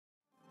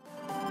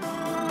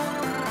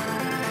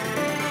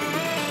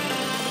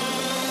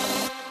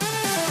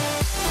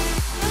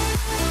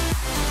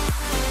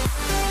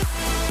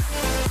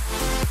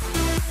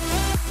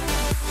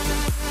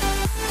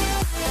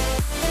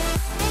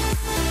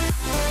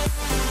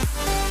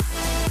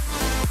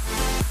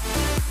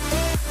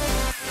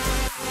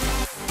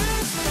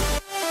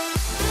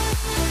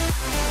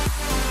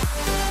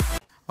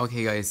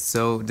Okay guys,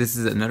 so this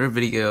is another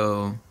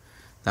video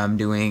that I'm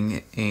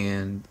doing,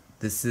 and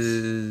this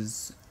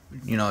is,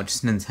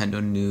 just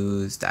Nintendo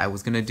news that I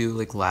was gonna do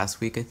like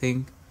last week, I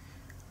think.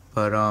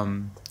 But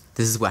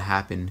this is what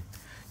happened.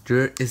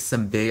 There is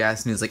some big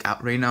ass news like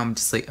out right now.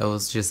 I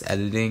was just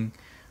editing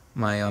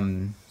my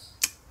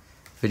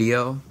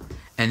video,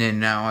 and then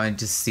now I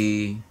just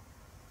see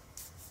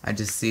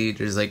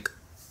there's like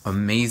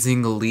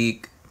amazing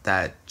leak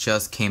that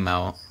just came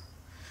out.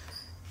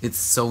 It's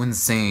so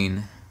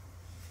insane.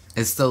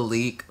 It's the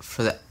leak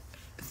for the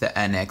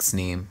NX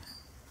name.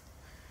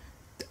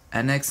 The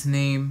NX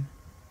name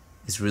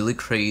is really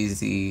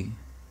crazy,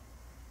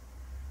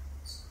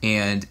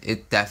 and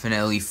it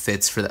definitely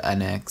fits for the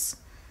NX,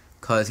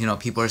 cause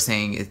people are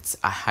saying it's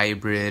a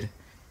hybrid,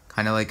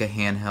 kind of like a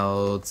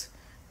handheld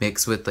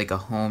mixed with like a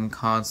home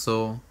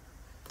console.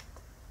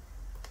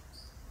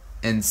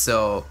 And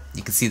so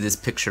you can see this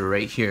picture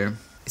right here.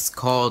 It's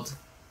called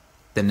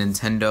the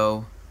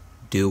Nintendo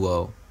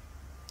Duo.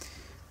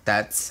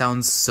 That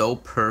sounds so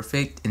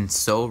perfect and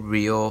so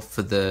real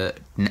for the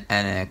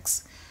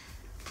NX,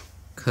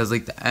 cause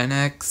like the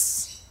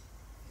NX,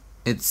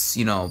 it's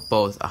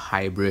both a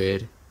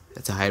hybrid.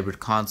 It's a hybrid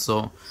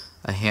console,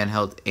 a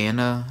handheld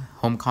and a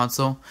home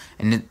console,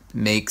 and it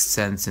makes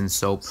sense and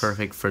so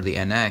perfect for the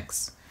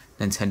NX,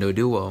 Nintendo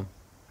Duo.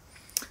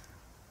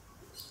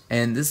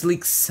 And this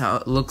leak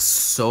looks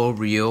so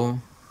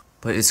real,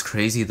 but it's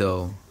crazy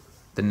though.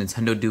 The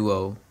Nintendo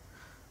Duo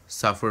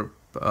software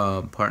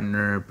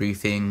partner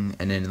briefing,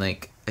 and then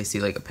like I see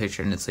like a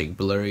picture and it's like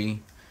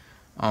blurry.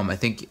 I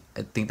think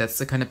that's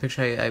the kind of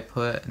picture I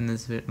put in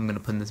this. I'm gonna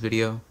put in this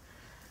video.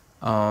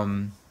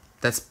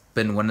 That's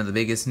been one of the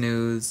biggest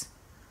news.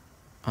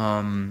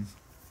 That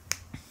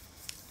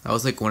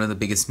was like one of the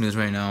biggest news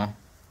right now.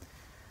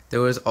 There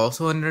was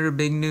also another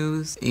big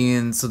news,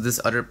 and so this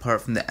other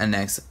part from the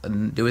NX,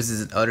 there was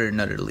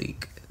another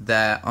leak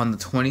that on the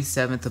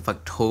 27th of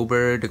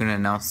October they're gonna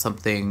announce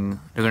something.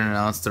 They're gonna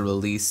announce the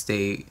release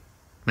date.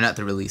 Well, not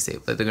the release date,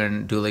 but they're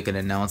gonna do like an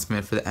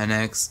announcement for the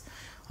NX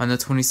on the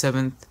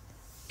 27th.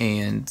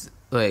 And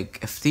like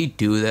if they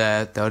do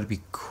that, that would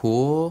be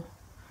cool.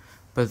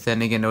 But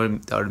then again,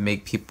 that would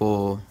make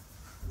people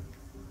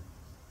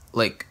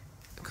like,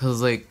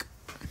 cause like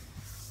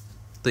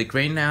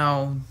right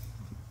now,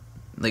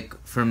 like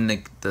from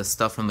like the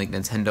stuff from like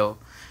Nintendo,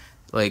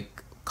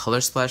 like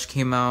Color Splash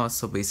came out,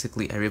 so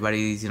basically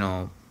everybody's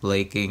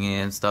liking it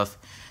and stuff.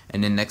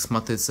 And then next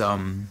month is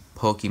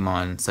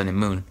Pokemon Sun and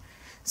Moon.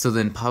 So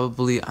then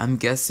probably, I'm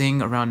guessing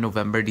around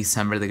November,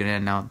 December, they're gonna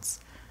announce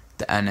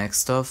the NX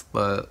stuff.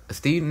 But if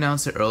they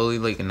announce it early,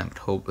 like in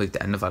October, like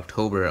the end of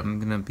October, I'm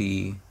gonna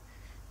be,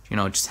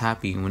 just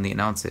happy when they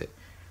announce it.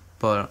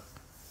 But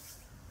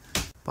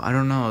I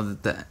don't know,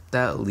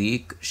 that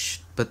leak,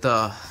 but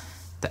the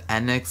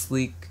NX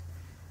leak,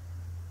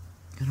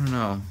 I don't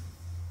know.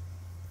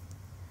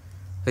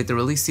 Like the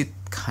release date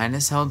kind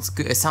of sounds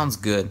good. It sounds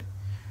good,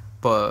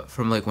 but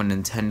from like when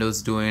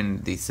Nintendo's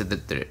doing, they said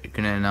that they're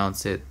gonna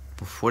announce it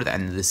before the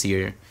end of this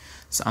year.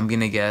 So I'm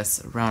gonna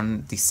guess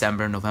around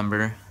December,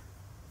 November,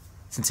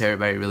 since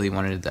everybody really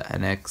wanted the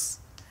NX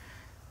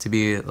to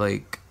be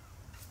like,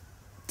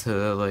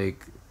 to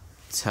like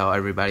tell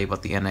everybody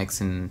about the NX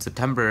in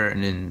September,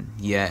 and then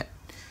yet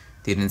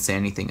they didn't say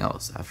anything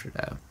else after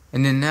that.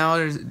 And then now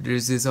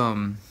there's this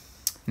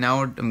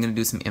now I'm gonna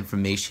do some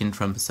information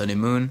from Sun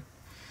and Moon.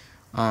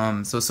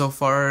 So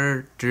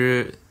far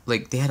they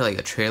had like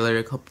a trailer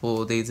a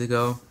couple days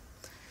ago,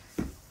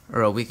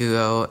 or a week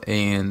ago,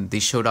 and they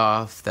showed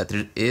off that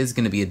there is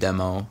gonna be a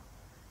demo,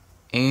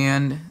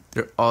 and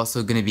there's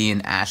also gonna be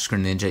an Ash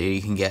Greninja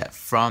you can get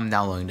from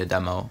downloading the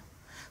demo.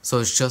 So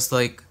it's just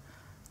like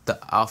the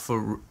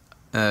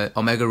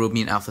Omega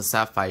Ruby and Alpha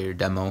Sapphire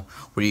demo,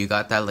 where you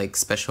got that like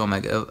special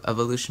Omega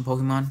Evolution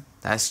Pokemon.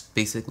 That's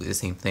basically the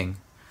same thing,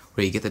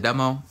 where you get the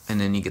demo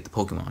and then you get the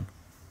Pokemon,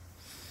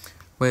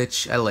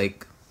 which I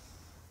like.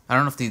 I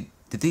don't know if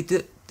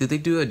did they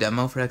do a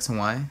demo for X and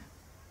Y?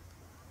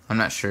 I'm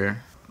not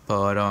sure,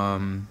 but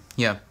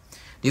yeah.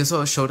 They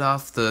also showed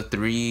off the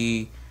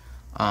 3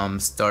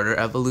 starter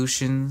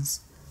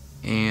evolutions,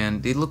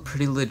 and they look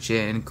pretty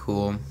legit and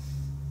cool.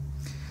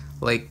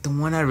 Like the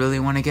one I really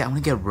want to get, I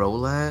want to get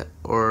Rowlet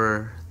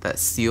or that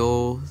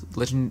Seal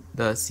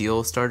the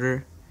Seal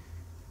starter,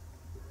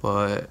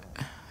 but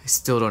I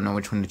still don't know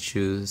which one to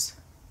choose.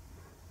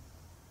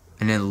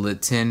 And then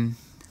Litten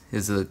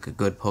is a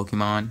good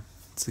Pokemon.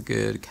 It's a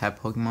good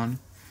cat Pokemon.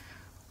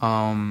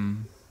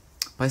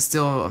 But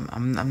still,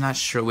 I'm not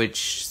sure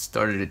which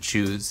starter to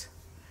choose.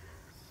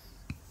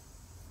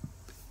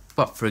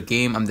 But for a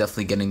game, I'm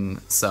definitely getting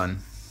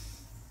Sun.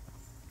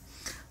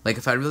 Like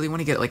if I really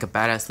want to get like a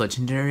badass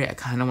legendary, I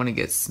kind of want to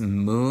get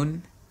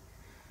Moon.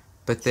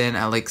 But then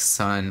I like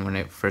Sun. When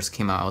it first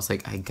came out, I was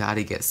like, I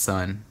gotta get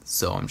Sun.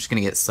 So I'm just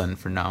gonna get Sun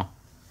for now.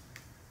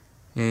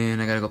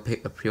 And I gotta go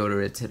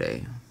pre-order it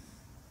today,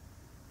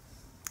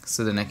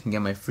 so then I can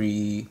get my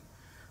free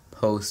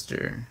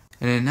poster.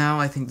 And then now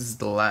I think this is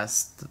the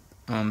last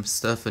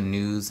stuff and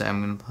news that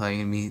I'm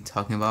gonna be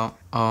talking about.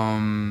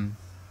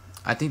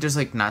 I think there's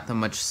like not that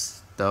much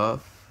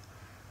stuff.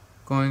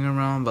 going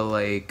around, but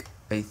like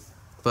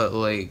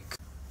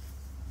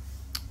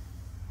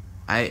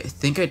I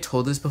think I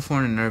told this before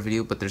in another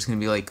video, but there's gonna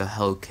be like a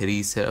Hello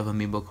Kitty set of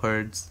amiibo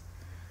cards,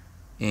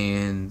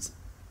 and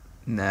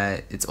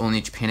that it's only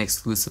Japan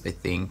exclusive, I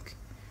think.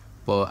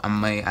 But I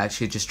might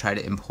actually just try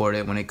to import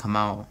it when they come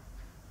out,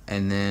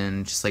 and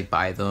then just like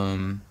buy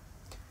them,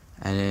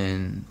 and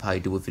then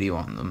probably do a video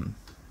on them.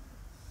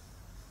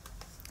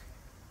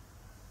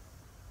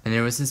 And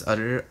there was this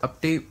other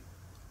update.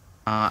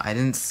 I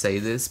didn't say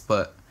this,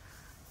 but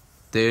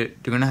they're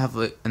gonna have,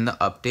 like, in the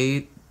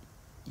update,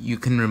 you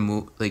can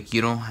remove, like,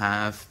 you don't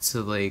have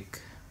to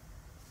like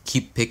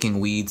keep picking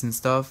weeds and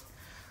stuff.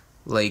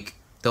 Like,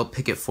 they'll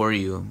pick it for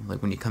you,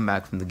 like, when you come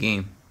back from the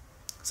game.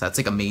 So that's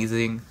like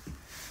amazing.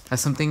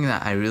 That's something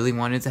that I really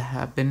wanted to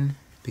happen,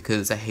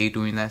 because I hate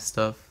doing that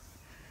stuff.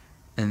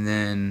 And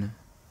then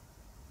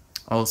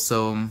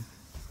also,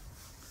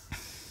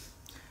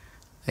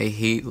 I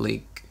hate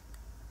like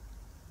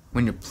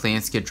when your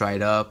plants get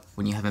dried up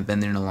when you haven't been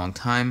there in a long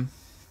time,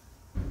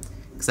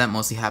 because that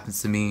mostly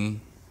happens to me,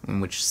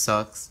 which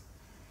sucks.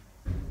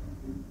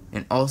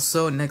 And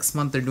also, next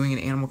month they're doing an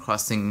Animal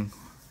Crossing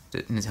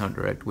Nintendo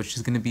Direct, which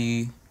is gonna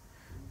be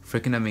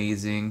freaking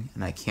amazing,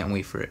 and I can't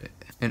wait for it.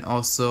 And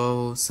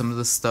also, some of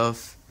the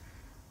stuff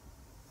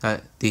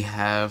that they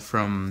have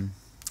from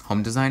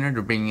Home Designer,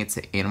 they're bringing it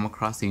to Animal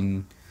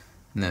Crossing,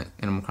 the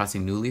Animal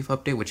Crossing New Leaf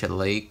update, which I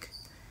like,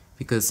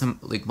 because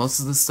most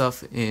of the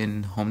stuff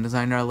in Home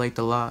Designer I liked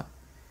a lot,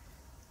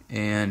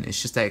 and it's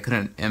just that I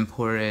couldn't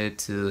import it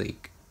to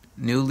like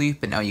New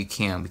Leaf, but now you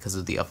can because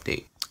of the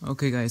update.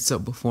 Okay guys, so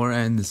before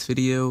I end this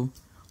video,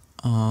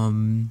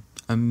 I'm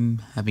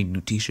having new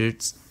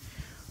t-shirts.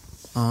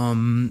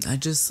 I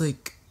just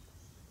like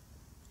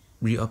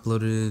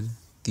re-uploaded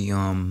the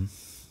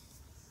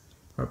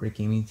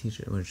RobertGaming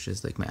t-shirt, which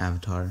is like my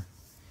avatar,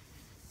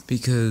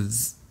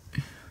 because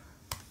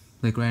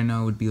like right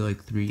now it would be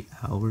like 3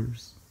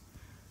 hours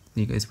that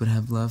you guys would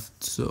have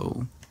left,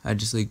 so I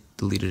just like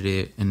deleted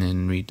it and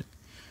then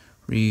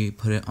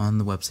re-put it on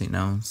the website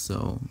now,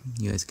 so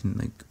you guys can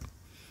like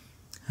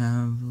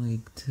have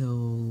like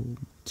till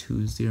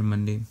Tuesday or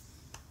Monday.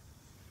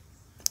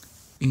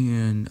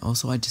 And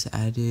also, I just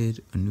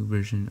added a new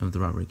version of the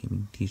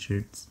RobertGaming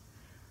t-shirts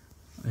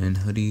and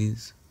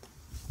hoodies,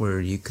 where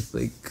you could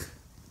like,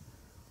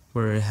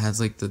 where it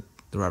has like the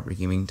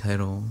RobertGaming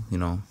title, you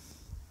know,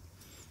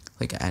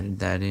 like I added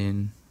that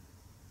in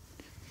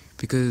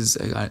because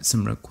I got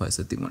some requests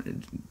that they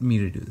wanted me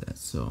to do that,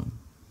 so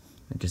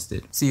I just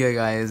did. So yeah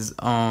guys,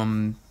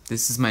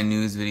 this is my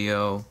news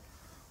video.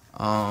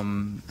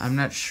 I'm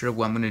not sure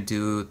what I'm gonna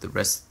do the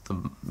rest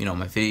of the,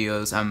 my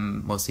videos.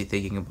 I'm mostly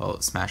thinking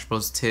about Smash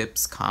Bros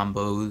tips,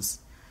 combos,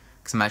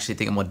 because I'm actually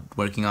thinking about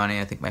working on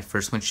it. I think my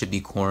first one should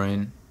be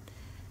Corrin.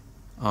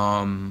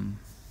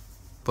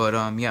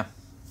 Yeah.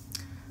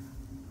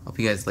 Hope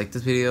you guys like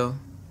this video.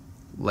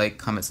 Like,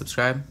 comment,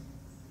 subscribe.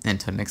 And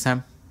until next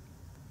time,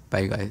 bye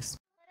you guys.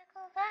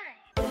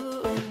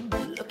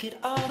 Look at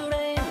all the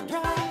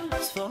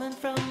raindrops falling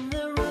from